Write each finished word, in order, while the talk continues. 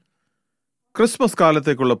Christmas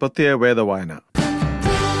കാലത്തേക്കുള്ള പ്രത്യേക വേദവായന.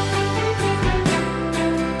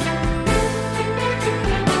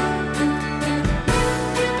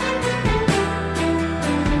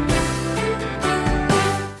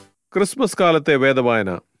 Christmas കാലത്തെ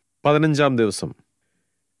വേദവായന 15-ാം ദിവസം.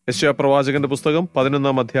 യെശയ്യാ പ്രവാചകന്റെ പുസ്തകം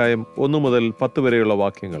 11-ാം അധ്യായം 1 മുതൽ 10 വരെയുള്ള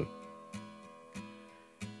വാക്യങ്ങൾ.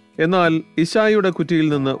 എന്നാൽ ഇശായിയുടെ കുറ്റിയിൽ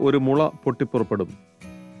നിന്ന് ഒരു മുള പൊട്ടിപ്പുറപ്പെടും,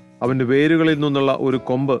 അവന്റെ വേരുകളിൽ നിന്നുള്ള ഒരു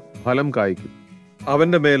കൊമ്പ് ഫലം കായ്ക്കും.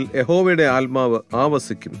 അവന്റെ മേൽ യഹോവയുടെ ആത്മാവ്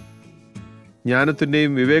ആവസിക്കും,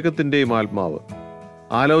 ജ്ഞാനത്തിന്റെയും വിവേകത്തിന്റെയും ആത്മാവ്,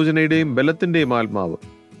 ആലോചനയുടെയും ബലത്തിന്റെയും ആത്മാവ്,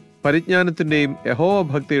 പരിജ്ഞാനത്തിന്റെയും യഹോവ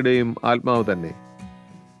ഭക്തിയുടെയും ആത്മാവ് തന്നെ.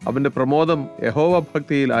 അവന്റെ പ്രമോദം യഹോവ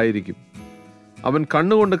ഭക്തിയിൽ ആയിരിക്കും. അവൻ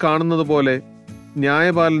കണ്ണുകൊണ്ട് കാണുന്നത് പോലെ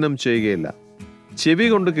ന്യായപാലനം ചെയ്യുകയില്ല, ചെവി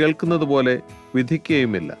കൊണ്ട് കേൾക്കുന്നത് പോലെ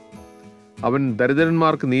വിധിക്കുകയുമില്ല. അവൻ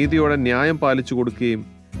ദരിദ്രന്മാർക്ക് നീതിയോടെ ന്യായം പാലിച്ചു കൊടുക്കുകയും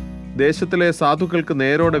ദേശത്തിലെ സാധുക്കൾക്ക്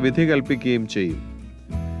നേരോടെ വിധി കൽപ്പിക്കുകയും ചെയ്യും.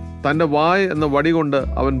 തൻ്റെ വായ് എന്ന വടി കൊണ്ട്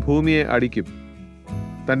അവൻ ഭൂമിയെ അടിക്കും,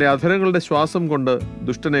 തൻ്റെ അധരങ്ങളുടെ ശ്വാസം കൊണ്ട്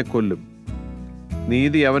ദുഷ്ടനെ കൊല്ലും.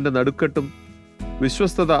 നീതി അവൻ്റെ നടുക്കെട്ടും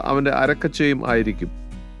വിശ്വസ്തത അവൻ്റെ അരക്കച്ചയും ആയിരിക്കും.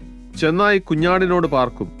 ചെന്നായി കുഞ്ഞാടിനോട്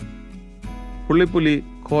പാർക്കും, പുള്ളിപ്പുലി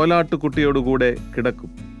കോലാട്ടുകുട്ടിയോടുകൂടെ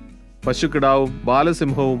കിടക്കും. പശുക്കിടാവും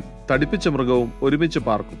ബാലസിംഹവും തടിപ്പിച്ച മൃഗവും ഒരുമിച്ച്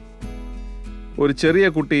പാർക്കും. ഒരു ചെറിയ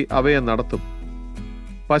കുട്ടി അവയെ നടത്തും.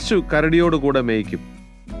 പശു കരടിയോടുകൂടെ മേയ്ക്കും,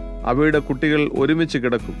 അവയുടെ കുട്ടികൾ ഒരുമിച്ച്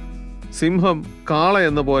കിടക്കും. സിംഹം കാള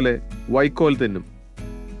എന്ന പോലെ വൈക്കോൽ തിന്നും.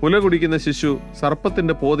 മുല കുടിക്കുന്ന ശിശു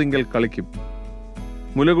സർപ്പത്തിന്റെ പോതിങ്കൽ കളിക്കും.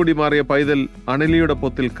 മുലകുടി മാറിയ പൈതൽ അണലിയുടെ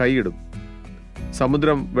പൊത്തിൽ കൈയിടും.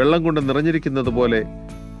 സമുദ്രം വെള്ളം കൊണ്ട് നിറഞ്ഞിരിക്കുന്നത് പോലെ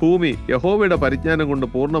ഭൂമി യഹോവയുടെ പരിജ്ഞാനം കൊണ്ട്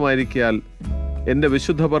പൂർണ്ണമായിരിക്കാൽ എന്റെ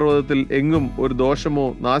വിശുദ്ധ പർവ്വതത്തിൽ എങ്ങും ഒരു ദോഷമോ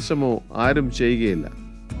നാശമോ ആരും ചെയ്യുകയില്ല.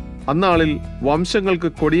 അന്നാളിൽ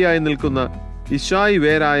വംശങ്ങൾക്ക് കൊടിയായി നിൽക്കുന്ന ഇശായി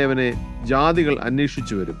വേരായവനെ ജാതികൾ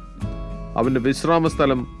അന്വേഷിച്ചു വരും. അവന്റെ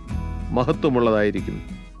വിശ്രാമസ്ഥലം മഹത്വമുള്ളതായിരിക്കും.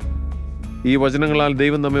 ഈ വചനങ്ങളാൽ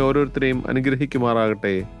ദൈവം നമ്മെ ഓരോരുത്തരെയും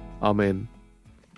അനുഗ്രഹിക്കുമാറാകട്ടെ. ആമേൻ.